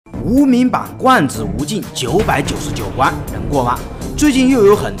无名版罐子无尽999关能过吗？最近又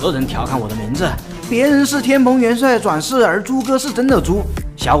有很多人调侃我的名字，别人是天蓬元帅转世，而猪哥是真的猪。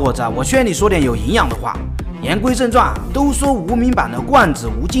小伙子，我劝你说点有营养的话。言归正传，都说无名版的罐子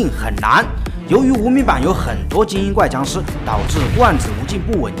无尽很难，由于无名版有很多精英怪僵尸，导致罐子无尽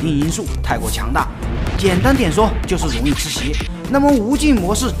不稳定因素太过强大。简单点说，就是容易吃席。那么无尽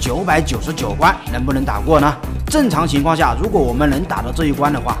模式999关能不能打过呢？正常情况下，如果我们能打到这一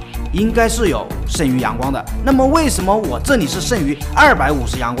关的话，应该是有剩余阳光的。那么为什么我这里是剩余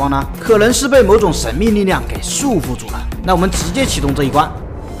250阳光呢？可能是被某种神秘力量给束缚住了。那我们直接启动这一关。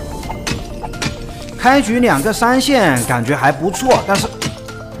开局2个3线感觉还不错，但是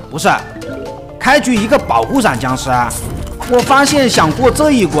不是开局一个保护伞僵尸啊！我发现想过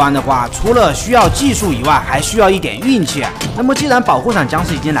这一关的话，除了需要技术以外，还需要一点运气。那么既然保护伞僵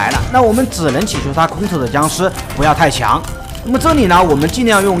尸已经来了，那我们只能祈求他空投的僵尸不要太强。那么这里呢，我们尽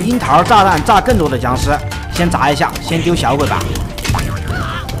量用樱桃炸弹炸更多的僵尸，先砸一下，先丢小鬼吧。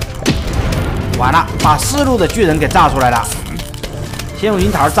完了，把四路的巨人给炸出来了。先用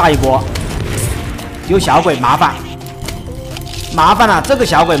樱桃炸一波。丢小鬼麻烦了，这个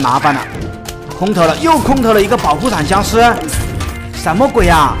小鬼麻烦了，空投了，又空投了一个保护伞僵尸，什么鬼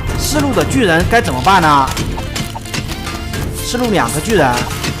啊？四路的巨人该怎么办呢？四路2个巨人，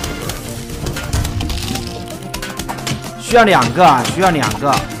需要2个，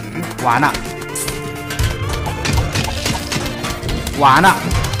完了，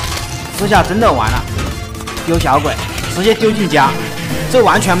这下真的完了，丢小鬼，直接丢进家，这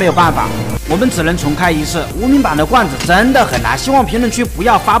完全没有办法。我们只能重开一次。无名版的罐子真的很难，希望评论区不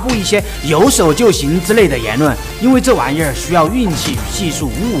要发布一些有手就行之类的言论，因为这玩意儿需要运气与技术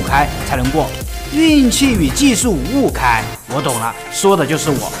五五开才能过。运气与技术五五开，我懂了，说的就是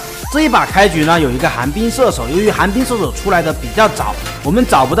我。这一把开局呢，有一个寒冰射手，由于寒冰射手出来的比较早，我们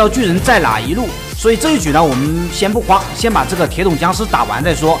找不到巨人在哪一路，所以这一局呢，我们先不慌，先把这个铁桶僵尸打完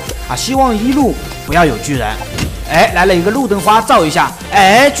再说啊！希望一路不要有巨人。哎，来了一个路灯花照一下，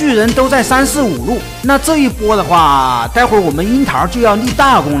哎，巨人都在3、4、5路，那这一波的话，待会儿我们樱桃就要立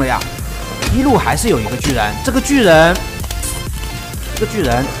大功了呀。一路还是有一个巨人，这个巨人，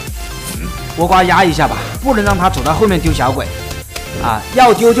倭瓜压一下吧，不能让他走到后面丢小鬼啊！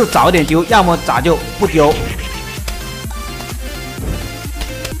要丢就早点丢，要么咋就不丢。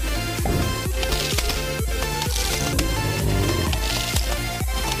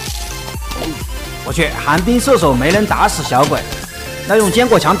我去，寒冰射手没能打死小鬼，那用坚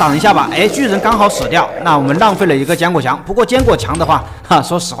果墙挡一下吧。哎，巨人刚好死掉，那我们浪费了一个坚果墙。不过坚果墙的话，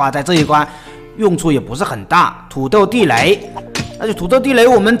说实话，在这一关用处也不是很大。土豆地雷，那就土豆地雷，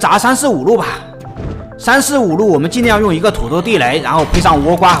我们砸3、4、5路吧。3、4、5路我们尽量用一个土豆地雷，然后配上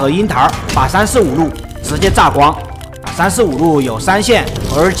倭瓜和樱桃，把3、4、5路直接炸光。3、4、5路有3线，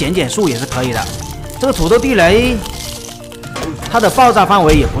偶尔减速也是可以的。这个土豆地雷，它的爆炸范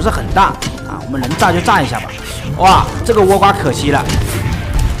围也不是很大。我们能炸就炸一下吧。哇，这个倭瓜可惜了，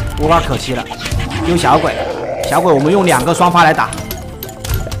丢小鬼，我们用2个双发来打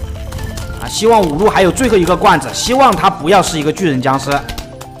啊！希望5路还有最后一个罐子，希望他不要是一个巨人僵尸。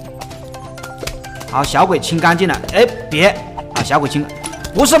好，小鬼清干净了。哎，别啊，小鬼清，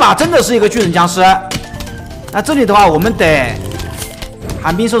不是吧？真的是一个巨人僵尸。那这里的话，我们得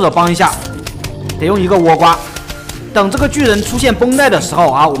寒冰射手帮一下，得用一个倭瓜。等这个巨人出现绷带的时候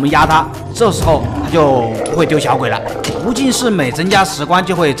啊，我们压他，这时候他就不会丢小鬼了。无尽是每增加10关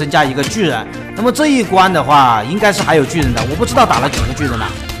就会增加一个巨人，那么这一关的话，应该是还有巨人的，我不知道打了几个巨人了。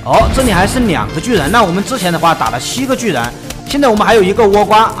哦，这里还是2个巨人，那我们之前的话打了7个巨人，现在我们还有一个倭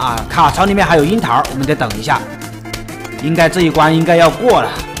瓜啊，卡槽里面还有樱桃，我们得等一下。应该这一关应该要过了，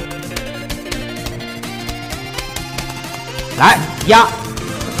来压。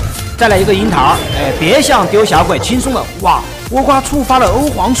再来一个樱桃，哎，别想丢小鬼，轻松的。哇，倭瓜触发了欧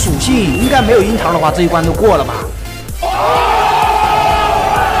皇属性，应该没有樱桃的话，这一关都过了吧？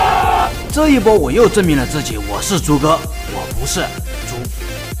这一波我又证明了自己，我是猪哥，我不是